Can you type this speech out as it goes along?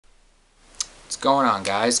going on,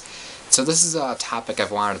 guys? So this is a topic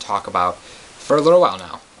I've wanted to talk about for a little while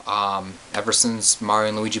now. Ever since Mario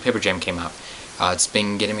and Luigi Paper Jam came out. It's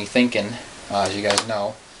been getting me thinking. As you guys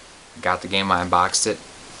know, I got the game, I unboxed it.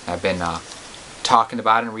 I've been talking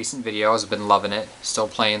about it in recent videos. I've been loving it. Still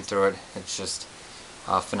playing through it. It's just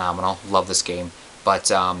phenomenal. Love this game.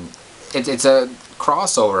 But it's a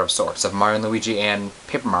crossover of sorts of Mario and Luigi and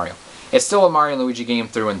Paper Mario. It's still a Mario and Luigi game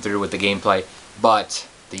through and through with the gameplay, but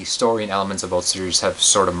the story and elements of both series have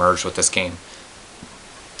sort of merged with this game.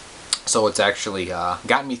 So it's actually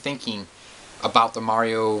gotten me thinking about the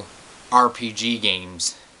Mario RPG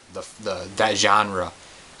games, that genre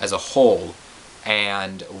as a whole,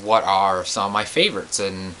 and what are some of my favorites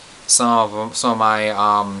and some of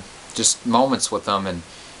my just moments with them, and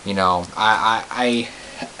you know, I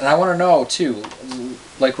want to know too,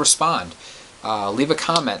 like, respond. Leave a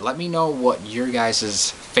comment. Let me know what your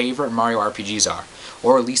guys' favorite Mario RPGs are,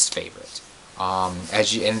 or least favorite.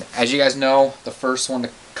 As you guys know, the first one to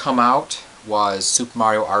come out was Super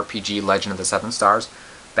Mario RPG Legend of the Seven Stars,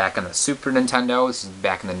 back on the Super Nintendo. This is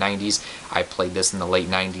back in the 90s. I played this in the late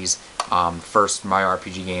 90s. First Mario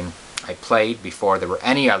RPG game I played before there were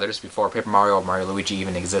any others, before Paper Mario or Mario Luigi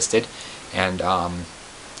even existed, and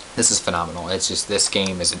this is phenomenal. It's just, this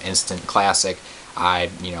game is an instant classic.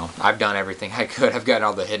 I've done everything I could. I've gotten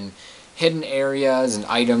all the hidden areas and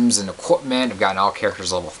items and equipment. I've gotten all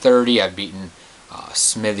characters level 30. I've beaten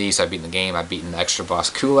Smithy, so I've beaten the game. I've beaten the extra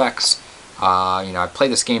boss Kulex. I've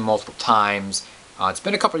played this game multiple times. It's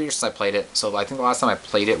been a couple of years since I played it, so I think the last time I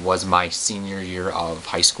played it was my senior year of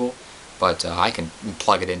high school. But I can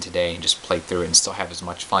plug it in today and just play through it and still have as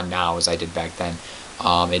much fun now as I did back then.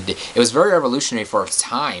 It was very revolutionary for its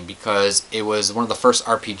time, because it was one of the first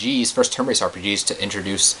RPGs, first turn-based RPGs to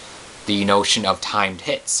introduce the notion of timed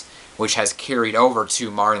hits, which has carried over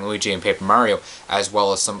to Mario and Luigi and Paper Mario, as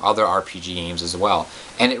well as some other RPG games as well.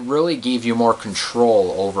 And it really gave you more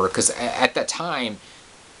control over, because at that time,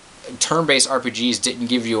 turn-based RPGs didn't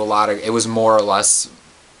give you a lot of, it was more or less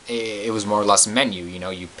menu.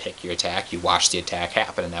 You pick your attack, you watch the attack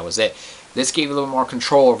happen, and that was it. This gave you a little more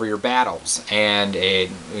control over your battles, and it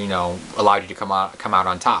allowed you to come out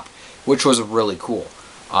on top, which was really cool.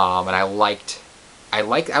 And I liked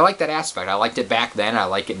that aspect. I liked it back then. I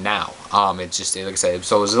like it now. It's just, like I said,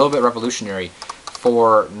 so it was a little bit revolutionary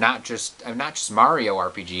for not just Mario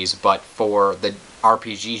RPGs, but for the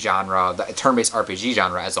RPG genre, the turn-based RPG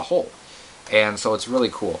genre as a whole. And so it's really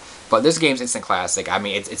cool. But this game's instant classic. I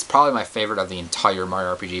mean, it's probably my favorite of the entire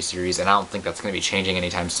Mario RPG series, and I don't think that's going to be changing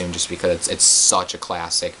anytime soon, just because it's such a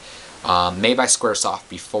classic. Made by Squaresoft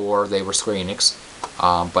before they were Square Enix,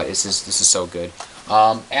 but this is so good.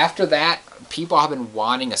 After that, people have been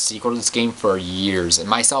wanting a sequel to this game for years, and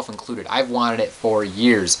myself included. I've wanted it for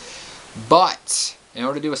years. But in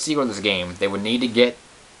order to do a sequel to this game, they would need to get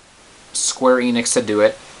Square Enix to do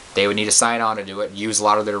it. They would need to sign on to do it, use a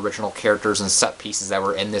lot of their original characters and set pieces that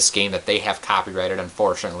were in this game that they have copyrighted,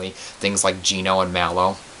 unfortunately. Things like Geno and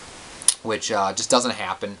Mallow, which just doesn't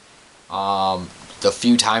happen. The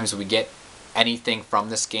few times we get anything from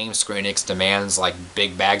this game, Square Enix demands like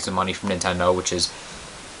big bags of money from Nintendo, which is,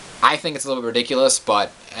 I think it's a little bit ridiculous,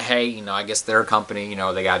 but hey, I guess they're a company,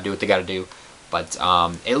 they gotta do what they gotta do. But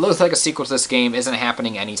it looks like a sequel to this game isn't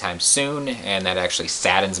happening anytime soon, and that actually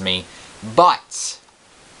saddens me. But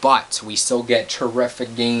we still get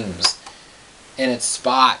terrific games in its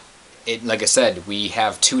spot. Like I said, we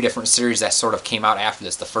have two different series that sort of came out after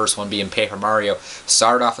this. The first one being Paper Mario,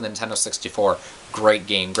 started off with Nintendo 64. Great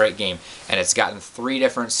game. And it's gotten 3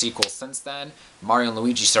 different sequels since then. Mario and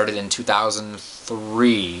Luigi started in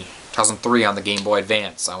 2003 on the Game Boy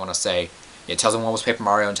Advance, I want to say. Yeah, 2001 was Paper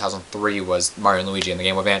Mario, and 2003 was Mario and Luigi on the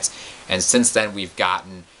Game Boy Advance. And since then, we've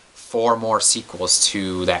gotten 4 more sequels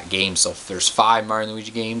to that game. So there's 5 Mario and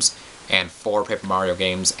Luigi games and 4 Paper Mario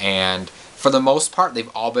games, and for the most part they've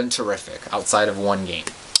all been terrific. Outside of one game,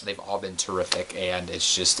 they've all been terrific, and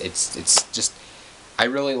it's just I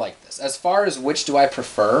really like this. As far as which do I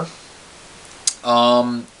prefer,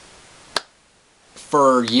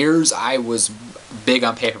 for years I was big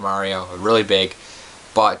on Paper Mario, really big,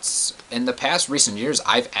 but in the past recent years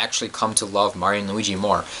I've actually come to love Mario and Luigi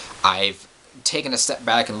more. I've taken a step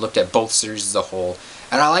back and looked at both series as a whole,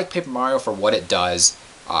 and I like Paper Mario for what it does.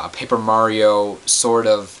 Paper Mario sort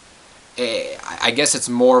of, I guess it's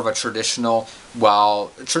more of a traditional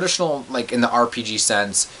like in the RPG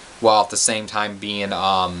sense, while at the same time being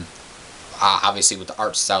obviously with the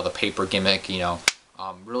art style, the paper gimmick,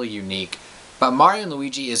 really unique. But Mario and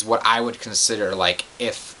Luigi is what I would consider, like,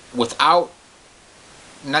 if without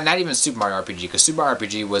not even Super Mario RPG, because Super Mario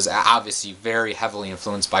RPG was obviously very heavily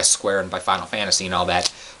influenced by Square and by Final Fantasy and all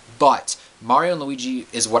that, but Mario and Luigi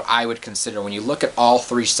is what I would consider, when you look at all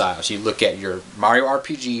three styles, you look at your Mario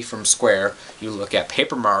RPG from Square, you look at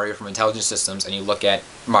Paper Mario from Intelligent Systems, and you look at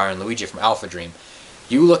Mario and Luigi from Alpha Dream.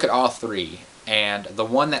 You look at all three, and the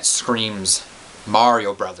one that screams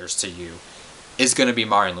Mario Brothers to you is going to be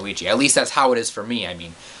Mario and Luigi. At least that's how it is for me. I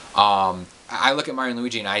mean, I look at Mario and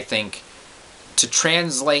Luigi and I think to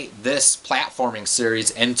translate this platforming series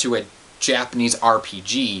into a Japanese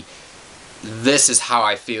RPG, this is how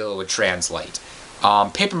I feel it would translate.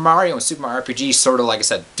 Paper Mario and Super Mario RPG sort of, like I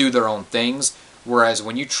said, do their own things, whereas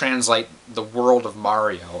when you translate the world of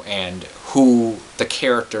Mario and who the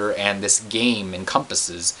character and this game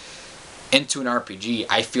encompasses into an RPG,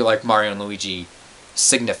 I feel like Mario and Luigi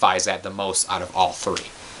signifies that the most out of all three.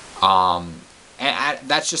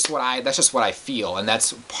 That's just what I feel, and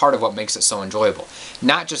that's part of what makes it so enjoyable.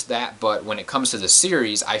 Not just that, but when it comes to the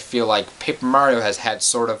series, I feel like Paper Mario has had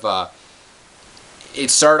sort of a... It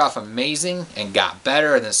started off amazing and got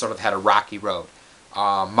better, and then sort of had a rocky road.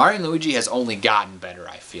 Mario and Luigi has only gotten better,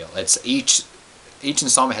 I feel. It's each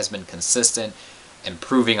installment has been consistent,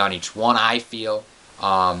 improving on each one, I feel.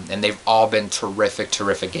 And they've all been terrific,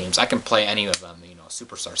 terrific games. I can play any of them, you know,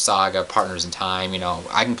 Superstar Saga, Partners in Time, you know,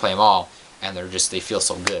 I can play them all, and they feel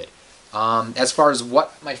so good. As far as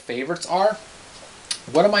what my favorites are,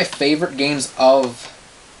 one of my favorite games of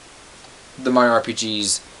the Mario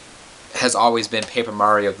RPGs has always been Paper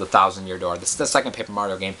Mario: The Thousand Year Door. This is the second Paper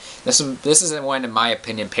Mario game. This is when, in my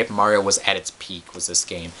opinion, Paper Mario was at its peak, was this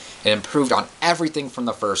game. It improved on everything from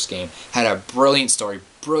the first game. Had a brilliant story,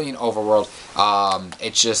 brilliant overworld.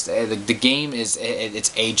 It's just, the game is,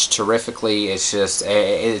 it's aged terrifically. It's just,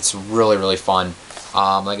 it's really, really fun.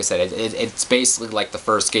 Like I said, it's basically like the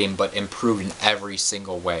first game, but improved in every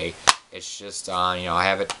single way. It's just, you know, I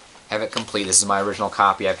have it complete. This is my original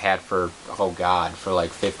copy I've had for, oh god, for like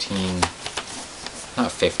 15, not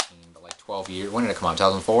 15, but like 12 years. When did it come out?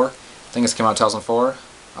 2004? I think it's came out in 2004.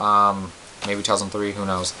 Maybe 2003, who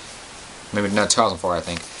knows. Maybe, no, 2004, I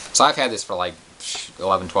think. So I've had this for like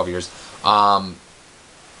 11, 12 years. Like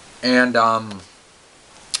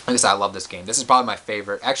I said, I love this game. This is probably my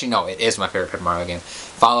favorite. Actually, no, it is my favorite Paper Mario game.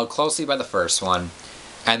 Followed closely by the first one,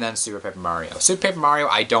 and then Super Paper Mario. Super Paper Mario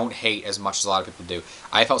I don't hate as much as a lot of people do.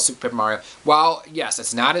 I felt Super Paper Mario, well, yes,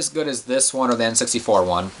 it's not as good as this one or the N64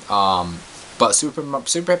 one, but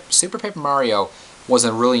Super Paper Mario was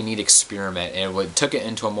a really neat experiment, and it took it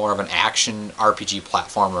into a more of an action RPG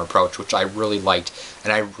platformer approach, which I really liked,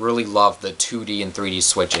 and I really loved the 2D and 3D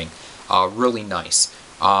switching. Really nice.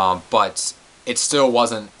 But it still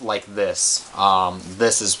wasn't like this.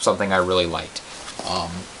 This is something I really liked.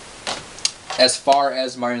 As far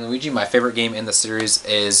as Mario & Luigi, my favorite game in the series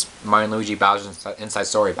is Mario & Luigi Bowser's Inside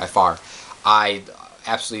Story by far. I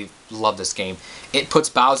absolutely love this game. It puts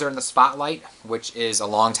Bowser in the spotlight, which is a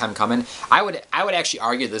long time coming. I would actually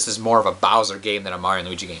argue this is more of a Bowser game than a Mario &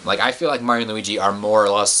 Luigi game. Like, I feel like Mario & Luigi are more or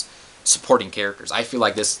less supporting characters. I feel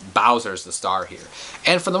like this Bowser's the star here.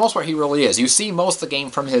 And for the most part, he really is. You see most of the game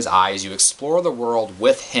from his eyes. You explore the world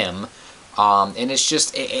with him. And it's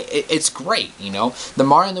just, it's great, you know. The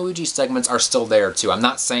Mario and Luigi segments are still there, too. I'm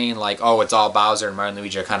not saying, like, oh, it's all Bowser and Mario and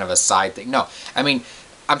Luigi are kind of a side thing. No, I mean,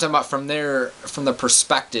 I'm talking about from the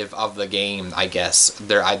perspective of the game, I guess.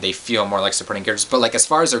 They feel more like supporting characters. But, like, as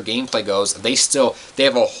far as their gameplay goes, they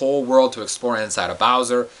have a whole world to explore inside of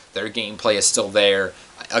Bowser. Their gameplay is still there.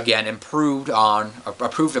 Again, improved upon,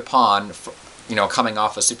 you know, coming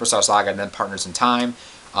off of Superstar Saga and then Partners in Time.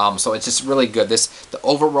 So it's just really good. The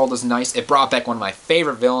overworld is nice. It brought back one of my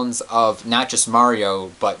favorite villains of not just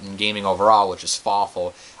Mario, but in gaming overall, which is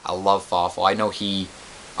Fawful. I love Fawful. I know he,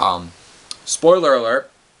 spoiler alert,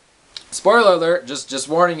 just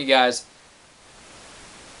warning you guys.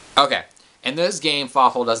 Okay, in this game,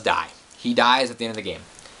 Fawful does die. He dies at the end of the game.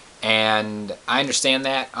 And I understand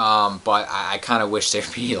that, but I kind of wish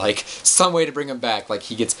there'd be, like, some way to bring him back. Like,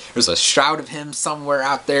 there's a shroud of him somewhere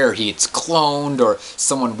out there, or he gets cloned, or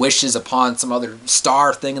someone wishes upon some other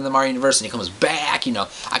star thing in the Mario universe, and he comes back, you know.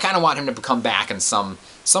 I kind of want him to come back in some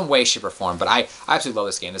way, shape, or form, but I absolutely love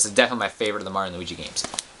this game. This is definitely my favorite of the Mario and Luigi games.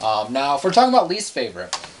 Now, if we're talking about least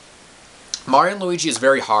favorite, Mario and Luigi is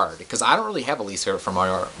very hard, because I don't really have a least favorite for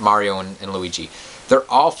Mario and Luigi. They're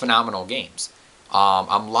all phenomenal games.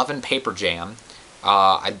 I'm loving Paper Jam.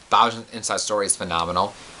 Bowser's Inside Story is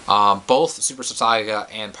phenomenal. Both Superstar Saga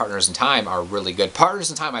and Partners in Time are really good. Partners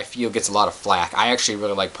in Time, I feel, gets a lot of flack. I actually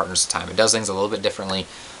really like Partners in Time. It does things a little bit differently.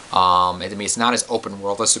 I mean, it's not as open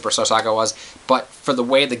world as Superstar Saga was, but for the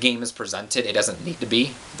way the game is presented, it doesn't need to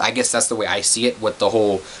be. I guess that's the way I see it, with the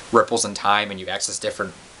whole ripples in time, and you access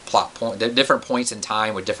different plot point, different points in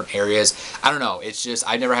time with different areas. I don't know. It's just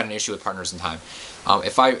I never had an issue with Partners in Time.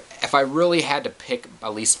 If I really had to pick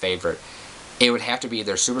a least favorite, it would have to be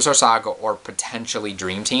either Superstar Saga or potentially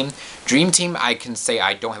Dream Team. Dream Team, I can say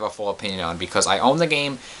I don't have a full opinion on because I own the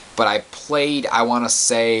game, but I played, I want to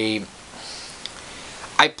say,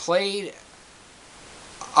 I played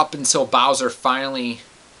up until Bowser finally,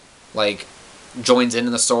 like, joins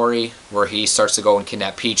into the story where he starts to go and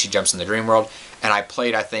kidnap Peach. He jumps in the dream world, and I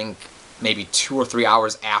played, I think, maybe 2 or 3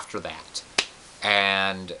 hours after that.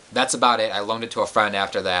 And that's about it. I loaned it to a friend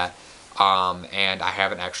after that. And I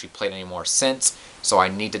haven't actually played anymore since, so I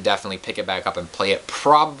need to definitely pick it back up and play it.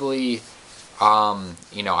 Probably,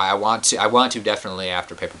 you know, I want to definitely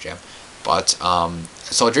after Paper Jam. But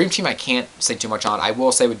so Dream Team I can't say too much on. I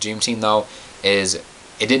will say with Dream Team though is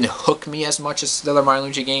it didn't hook me as much as the other Mario &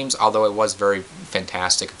 Luigi games, although it was very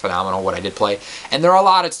fantastic, phenomenal what I did play. And there are a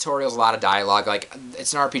lot of tutorials, a lot of dialogue. Like,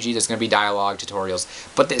 it's an RPG, there's going to be dialogue, tutorials,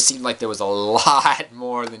 but it seemed like there was a lot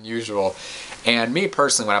more than usual. And me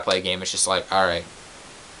personally, when I play a game, it's just like, alright,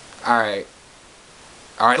 let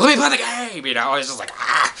me play the game, you know? It's just like,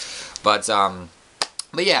 ah! But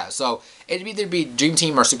yeah, so it'd either be Dream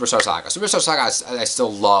Team or Superstar Saga. Superstar Saga I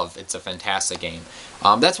still love. It's a fantastic game.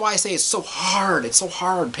 That's why I say it's so hard. It's so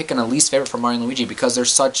hard picking a least favorite for Mario and Luigi because they're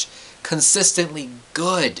such consistently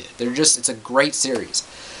good. They're just, it's a great series.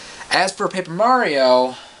 As for Paper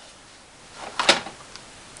Mario,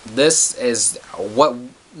 this is what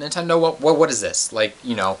Nintendo. What is this? Like,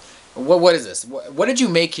 you know, what is this? What did you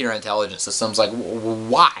make here, Intelligent Systems? Like,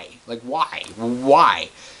 why? Like, why?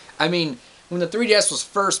 I mean, when the 3DS was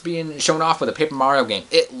first being shown off with a Paper Mario game,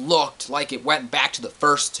 it looked like it went back to the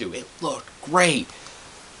first two. It looked great.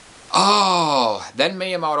 Oh, then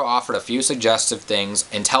Miyamoto offered a few suggestive things.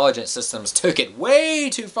 Intelligent Systems took it way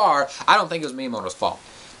too far. I don't think it was Miyamoto's fault.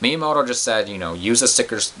 Miyamoto just said, you know, use the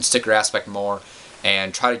sticker aspect more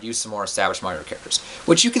and try to use some more established Mario characters.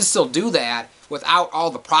 Which you can still do that without all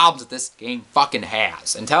the problems that this game fucking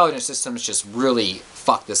has. Intelligent Systems just really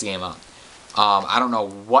fucked this game up. I don't know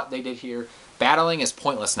what they did here. Battling is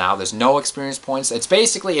pointless now. There's no experience points. It's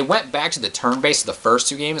basically, it went back to the turn-based of the first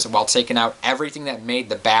two games while taking out everything that made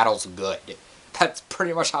the battles good. That's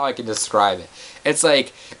pretty much how I can describe it. It's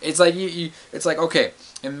like okay,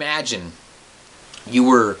 imagine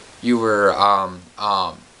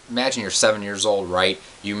imagine you're 7 years old, right?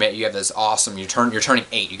 You have this awesome. You're turning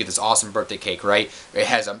 8. You get this awesome birthday cake, right? It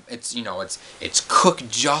has it's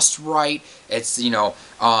cooked just right. It's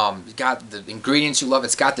got the ingredients you love.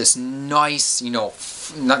 It's got this nice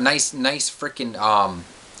nice freaking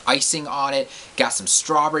icing on it. Got some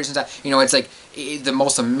strawberries and stuff. It's like the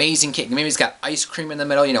most amazing cake. Maybe it's got ice cream in the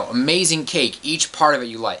middle. Amazing cake. Each part of it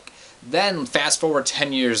you like. Then fast forward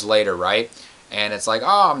 10 years later, right? And it's like,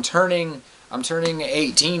 oh, I'm turning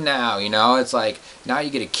 18 now, It's like, now you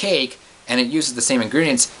get a cake, and it uses the same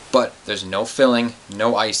ingredients, but there's no filling,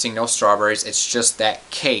 no icing, no strawberries. It's just that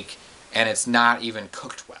cake, and it's not even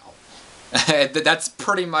cooked well. That's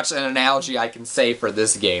pretty much an analogy I can say for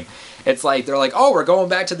this game. It's like, they're like, oh, we're going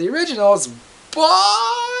back to the originals,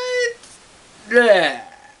 but... yeah.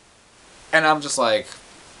 And I'm just like,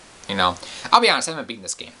 I'll be honest, I haven't beaten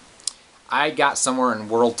this game. I got somewhere in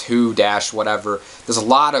World 2 dash whatever. There's a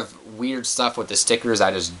lot of weird stuff with the stickers. I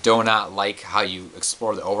just do not like how you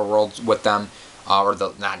explore the overworld with them.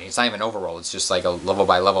 It's not even overworld. It's just like a level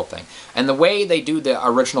by level thing. And the way they do the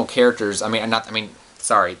original characters, the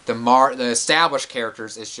established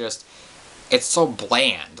characters, it's so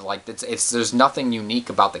bland. Like there's nothing unique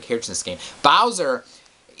about the characters in this game. Bowser,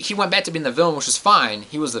 he went back to being the villain, which is fine.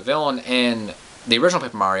 He was the villain in the original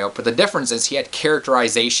Paper Mario, but the difference is he had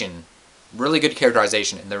characterization. Really good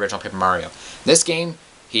characterization in the original Paper Mario. This game,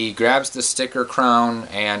 he grabs the sticker crown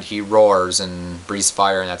and he roars and breathes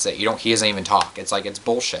fire and that's it. He doesn't even talk. It's like, it's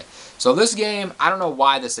bullshit. So this game, I don't know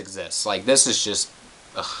why this exists. Like, this is just,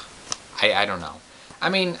 I don't know. I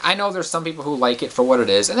mean, I know there's some people who like it for what it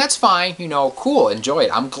is, and that's fine. Cool, enjoy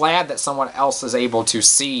it. I'm glad that someone else is able to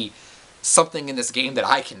see something in this game that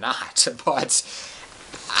I cannot. But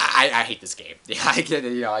I hate this game. I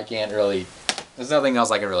can't really. There's nothing else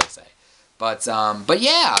I can really say. But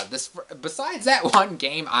yeah, besides that one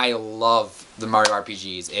game, I love the Mario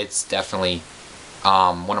RPGs. It's definitely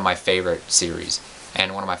one of my favorite series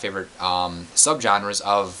and one of my favorite subgenres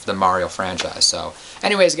of the Mario franchise. So,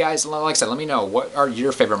 anyways, guys, like I said, let me know, what are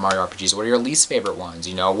your favorite Mario RPGs? What are your least favorite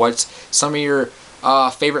ones? What's some of your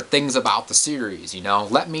favorite things about the series?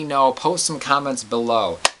 Let me know. Post some comments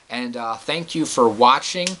below. And thank you for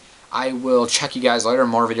watching. I will check you guys later.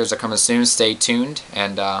 More videos are coming soon. Stay tuned,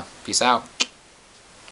 and peace out.